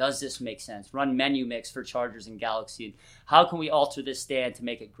stand. Does this make sense? Run menu mix for Chargers and Galaxy. And how can we alter this stand to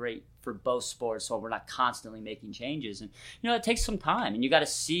make it great for both sports so we're not constantly making changes? And, it takes some time. And you got to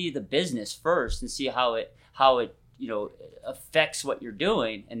see the business first and see how it affects what you're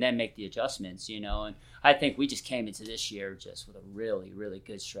doing and then make the adjustments, And I think we just came into this year just with a really, really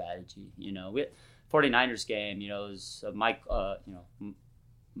good strategy. 49ers game, is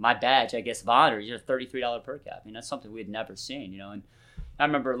my badge, I guess, of honor, $33 per cap. That's something we had never seen, And I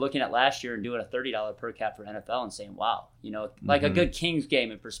remember looking at last year and doing a $30 per cap for NFL and saying, wow, like a good Kings game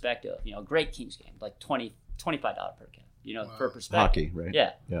in perspective, great Kings game, like $25 per cap, wow. For perspective. Hockey, right?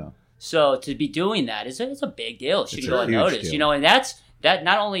 Yeah. Yeah. So to be doing that it's a big deal. It shouldn't go unnoticed, deal. And that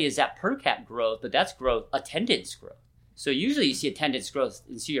not only is that per cap growth, but that's growth, attendance growth. So usually you see attendance growth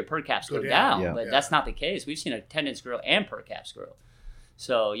and see your per caps go down, but that's not the case. We've seen attendance grow and per caps grow.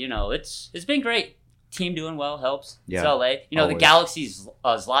 So, it's been great. Team doing well helps. Yeah, it's LA. The Galaxy's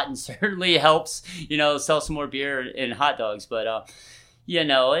Zlatan certainly helps, sell some more beer and hot dogs. But,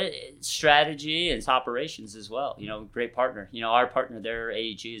 it's strategy and it's operations as well. Great partner. Our partner there,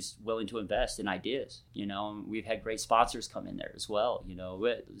 AEG, is willing to invest in ideas. And we've had great sponsors come in there as well,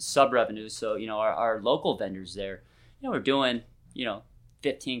 sub-revenue. So, our local vendors there, we're doing,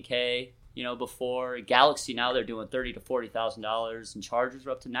 $15K. Before Galaxy, now they're doing $30,000 to $40,000, and Chargers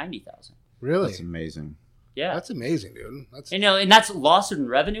are up to $90,000. Really? That's amazing. Yeah, that's amazing, dude. And that's loss in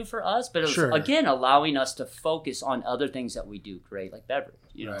revenue for us, but it's again allowing us to focus on other things that we do great, like Beverage.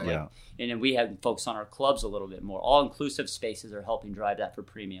 Right. And then we have focus on our clubs a little bit more. All inclusive spaces are helping drive that for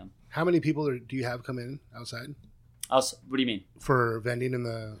premium. How many people do you have come in outside? What do you mean? For vending in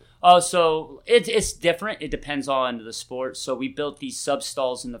the... Oh, so it's different. It depends on the sport. So we built these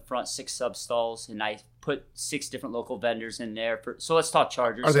sub-stalls in the front, 6 sub-stalls, and I put 6 different local vendors in there. So let's talk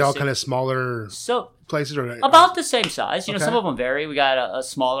chargers. Are they all kind of smaller places? Or about the same size. You know, Okay. some of them vary. We got a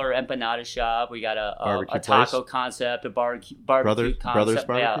smaller empanada shop. We got a taco concept, a barbecue concept. Brothers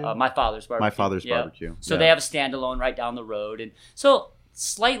Barbecue? Yeah, My Father's Barbecue. My Father's Barbecue. So they have a standalone right down the road. And so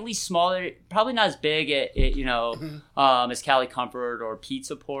slightly smaller, probably not as big as Cali Comfort or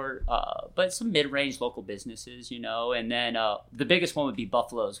Pizza Port, but some mid-range local businesses, you know. And then the biggest one would be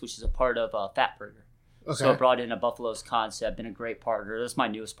Buffalo's, which is a part of Fat Burger. Okay. So I brought in a Buffalo's concept, been a great partner. That's my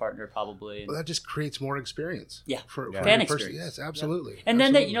newest partner, probably. Well, that just creates more experience. Yeah, for fan every person. experience. Yes, absolutely. And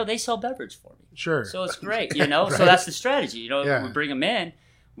absolutely. then they sell beverage for me. Sure. So it's great, you know. Right. So that's the strategy, you know. Yeah. We bring them in,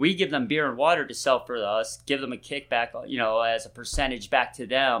 we give them beer and water to sell for us, give them a kickback, you know, as a percentage back to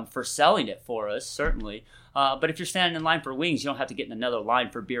them for selling it for us, certainly. But if you're standing in line for wings, you don't have to get in another line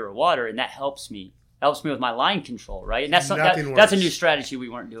for beer or water, and that helps me with my line control, right? And that's a new strategy we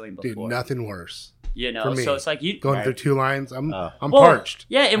weren't doing before. Dude, nothing worse. You know, for me. so it's like you going through 2 lines. I'm parched.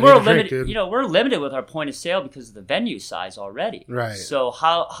 Yeah, and we're limited. You know, we're limited with our point of sale because of the venue size already. Right. So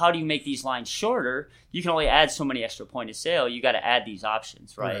how do you make these lines shorter? You can only add so many extra point of sale. You got to add these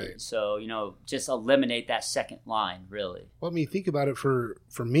options, right? So you know, just eliminate that second line, really. Well, I mean, think about it. For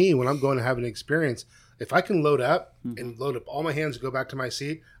me, when I'm going to have an experience, if I can load up and load up all my hands and go back to my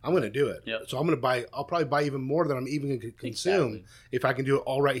seat, I'm going to do it. Yep. So I'm going to buy. I'll probably buy even more than I'm even going to consume if I can do it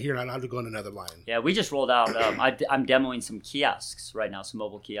all right here and I don't have to go in another line. Yeah, we just rolled out. I'm demoing some kiosks right now, some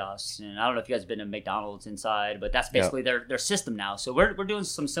mobile kiosks, and I don't know if you guys have been to McDonald's inside, but that's basically their system now. So we're doing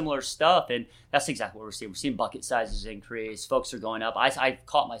some similar stuff, and that's exactly what we're seeing. We're seeing bucket sizes increase. Folks are going up. I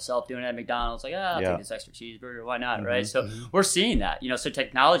caught myself doing it at McDonald's, like, I'll take this extra cheeseburger. Why not, right? So we're seeing that. You know, so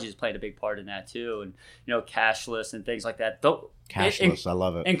technology is playing a big part in that too, and you know, cashless and things like that. Cashless, I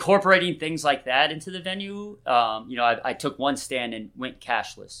love it. Incorporating things like that into the venue. You know, I took one stand and went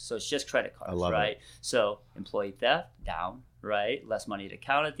cashless, so it's just credit cards, right? So employee theft down, right? Less money to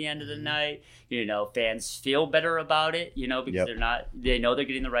count at the end of the night. You know, fans feel better about it, you know, because they know they're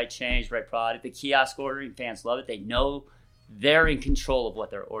getting the right change, right product. The kiosk ordering, fans love it. They know they're in control of what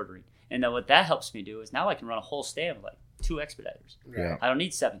they're ordering. And then what that helps me do is now I can run a whole stand with like 2 expediters. Yeah. I don't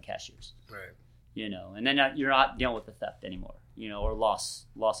need 7 cashiers. Right. You know, and then you're not dealing with the theft anymore, you know, or loss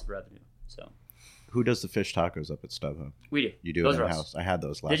of revenue. So, who does the fish tacos up at StubHub? We do. You do Those it in are us. house. I had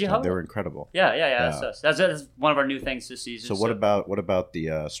those last Did you time. have They them? were incredible. Yeah. That's us. That's one of our new things this season. So what about the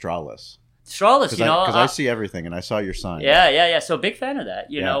strawless? Strawless, you know, because I see everything, and I saw your sign. Yeah. So big fan of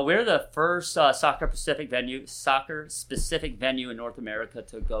that. You know, we're the first soccer specific venue in North America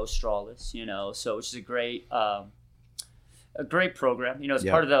to go strawless. You know, so which is a great program. You know, it's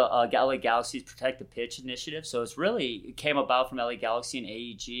part of the LA Galaxy's Protect the Pitch initiative. So it came about from LA Galaxy and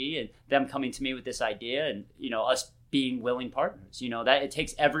AEG, and them coming to me with this idea, and you know, us being willing partners. You know, that it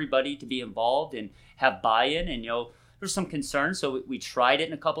takes everybody to be involved and have buy-in, and you know. There's some concern, so we tried it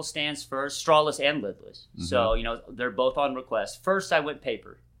in a couple stands first, strawless and lidless. So you know they're both on request. First, I went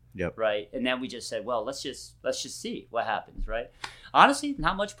paper, right, and then we just said, well, let's just see what happens, right? Honestly,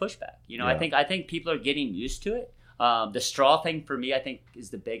 not much pushback. You know, I think people are getting used to it. The straw thing for me, I think,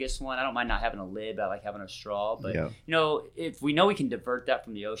 is the biggest one. I don't mind not having a lid, but I like having a straw. But you know, if we know we can divert that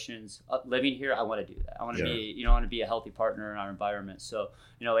from the oceans, living here, I want to do that. I want to be a healthy partner in our environment. So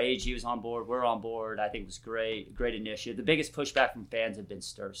you know, AEG was on board. We're on board. I think it was great initiative. The biggest pushback from fans have been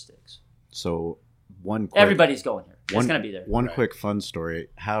stir sticks. So everybody's going here. It's going to be there. One quick fun story.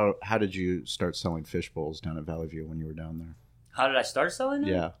 How did you start selling fish bowls down at Valley View when you were down there? How did I start selling them?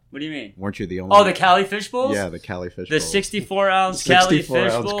 Yeah. What do you mean? Weren't you the only? Oh, the Cali fish bowls? Yeah, the Cali fish bowls. The 64-ounce Cali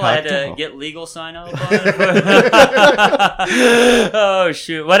fish bowl. I had to get legal sign up on it. Oh,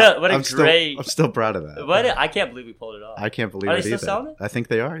 shoot. What a great... I'm still proud of that. I can't believe we pulled it off. I can't believe it either. Are they still selling it? I think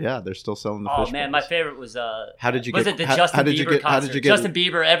they are, yeah. They're still selling the fish bowls. Oh, man, my favorite was... How did you get... Was it the Justin Bieber concert? Justin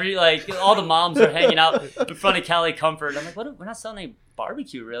Bieber, all the moms are hanging out in front of Cali Comfort. I'm like, we're not selling any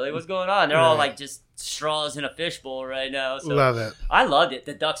barbecue, really. What's going on? They're all like just straws in a fishbowl right now. So love it. I loved it.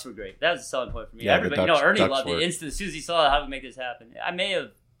 The ducks were great. That was a selling point for me. Yeah, everybody, Ernie loved it. Instant, as soon as he saw how we make this happen. I may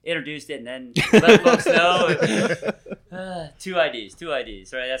have introduced it and then let folks know. Two IDs,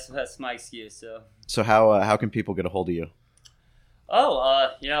 right? That's my excuse. So how can people get a hold of you?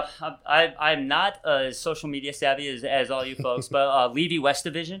 You know, I'm not as social media savvy as all you folks, but Levy West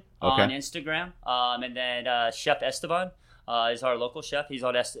Division on Instagram, and then Chef Esteban. Is our local chef. He's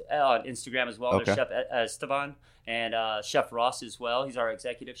on Instagram as well. There's Chef Esteban and Chef Ross as well. He's our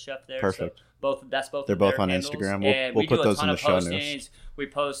executive chef there. Perfect. So They're both on handles. Instagram. And we'll put those in the show postings. notes. We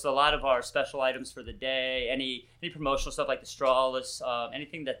post a lot of our special items for the day. Any promotional stuff like the strawless,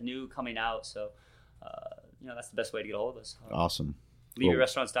 anything that's new coming out. So, you know, that's the best way to get a hold of us. Awesome.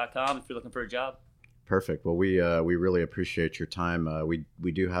 LevyRestaurants.com if you're looking for a job. Perfect. Well, we really appreciate your time.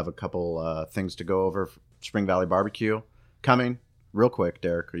 We do have a couple things to go over. Spring Valley Barbecue coming real quick.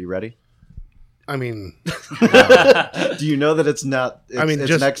 Derek, are you ready? I mean, do you know that it's not? It's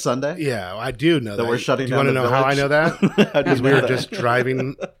just next Sunday. Yeah, I do know that. We're shutting do you down. Want to know how I know that? Because we were that? just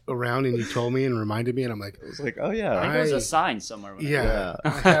driving around, and you told me and reminded me, and I'm like, I was like, oh yeah, I think there's a sign somewhere. Yeah,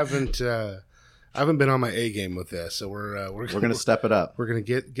 I haven't been on my A game with this, so we're gonna step it up. We're gonna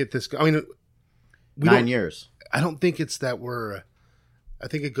get this. I mean, 9 years. I don't think it's that I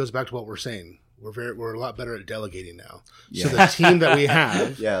think it goes back to what we're saying. We're a lot better at delegating now. Yeah. So the team that we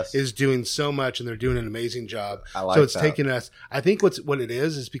have is doing so much, and they're doing an amazing job. I like so it's that. taking us. I think what it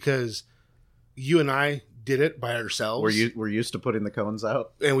is because you and I did it by ourselves. We're used to putting the cones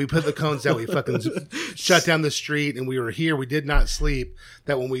out, and we put the cones out. We fucking shut down the street, and we were here. We did not sleep.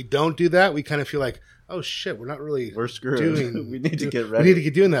 That when we don't do that, we kind of feel like, oh shit, we're screwed. We need to get ready. We need to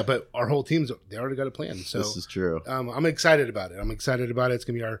get doing that. But our whole team's they already got a plan. So this is true. I'm excited about it. It's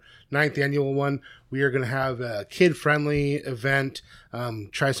gonna be our 9th annual one. We are gonna have a kid friendly event.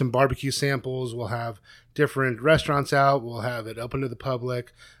 Try some barbecue samples. We'll have different restaurants out. We'll have it open to the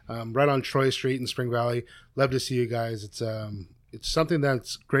public. Right on Troy Street in Spring Valley. Love to see you guys. It's something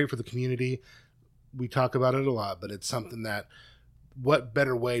that's great for the community. We talk about it a lot, but it's something that. What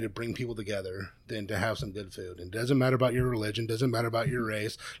better way to bring people together than to have some good food? And it doesn't matter about your religion, doesn't matter about your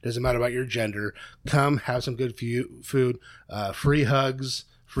race, doesn't matter about your gender. Come have some good food, free hugs,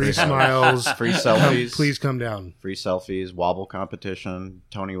 free smiles, free selfies. Please come down. Free selfies, wobble competition.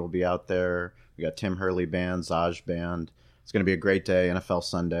 Tony will be out there. We got Tim Hurley Band, Zaj Band. It's going to be a great day, NFL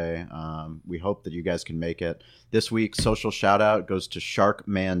Sunday. We hope that you guys can make it. This week's social shout out goes to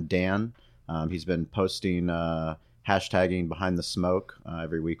Sharkman Dan. He's been posting hashtagging Behind the Smoke.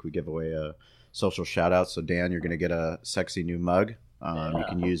 Every week we give away a social shout out. So Dan, you're going to get a sexy new mug. You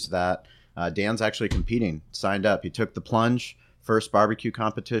can use that. Dan's actually competing, signed up. He took the plunge, first barbecue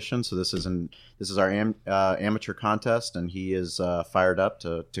competition. So this is our amateur contest, and he is fired up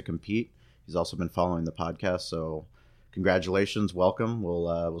to compete. He's also been following the podcast. So congratulations, welcome.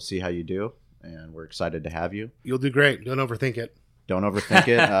 We'll see how you do, and we're excited to have you. You'll do great. Don't overthink it. Don't overthink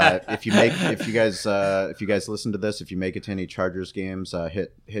it. If you guys listen to this, if you make it to any Chargers games,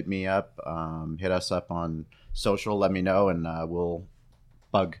 hit me up, hit us up on social. Let me know, and we'll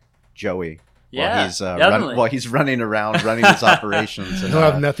bug Joey while he's running around running his operations. And, he'll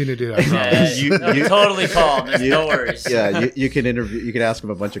have nothing to do. You totally calm. No worries. Yeah, you can interview. You can ask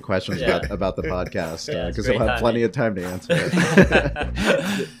him a bunch of questions about the podcast because he'll have plenty of time to answer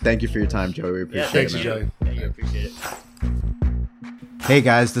it. Thank you for your time, Joey. We appreciate it. Thanks, Joey. Thank you. Appreciate it. Hey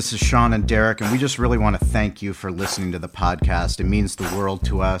guys, this is Sean and Derek, and we just really want to thank you for listening to the podcast. It means the world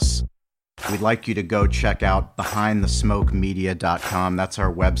to us. We'd like you to go check out BehindTheSmokeMedia.com. That's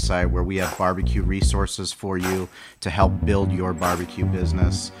our website where we have barbecue resources for you to help build your barbecue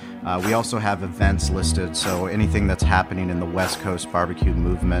business. We also have events listed, so anything that's happening in the West Coast barbecue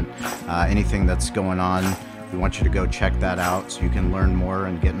movement, anything that's going on, we want you to go check that out so you can learn more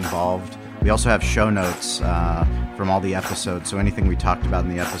and get involved. We also have show notes from all the episodes, so anything we talked about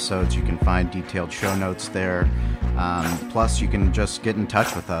in the episodes, you can find detailed show notes there. Plus, you can just get in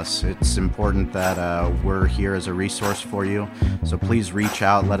touch with us. It's important that we're here as a resource for you, so please reach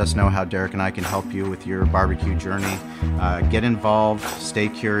out. Let us know how Derek and I can help you with your barbecue journey. Get involved, stay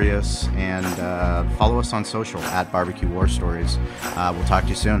curious, and follow us on social at Barbecue War Stories. We'll talk to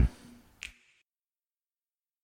you soon.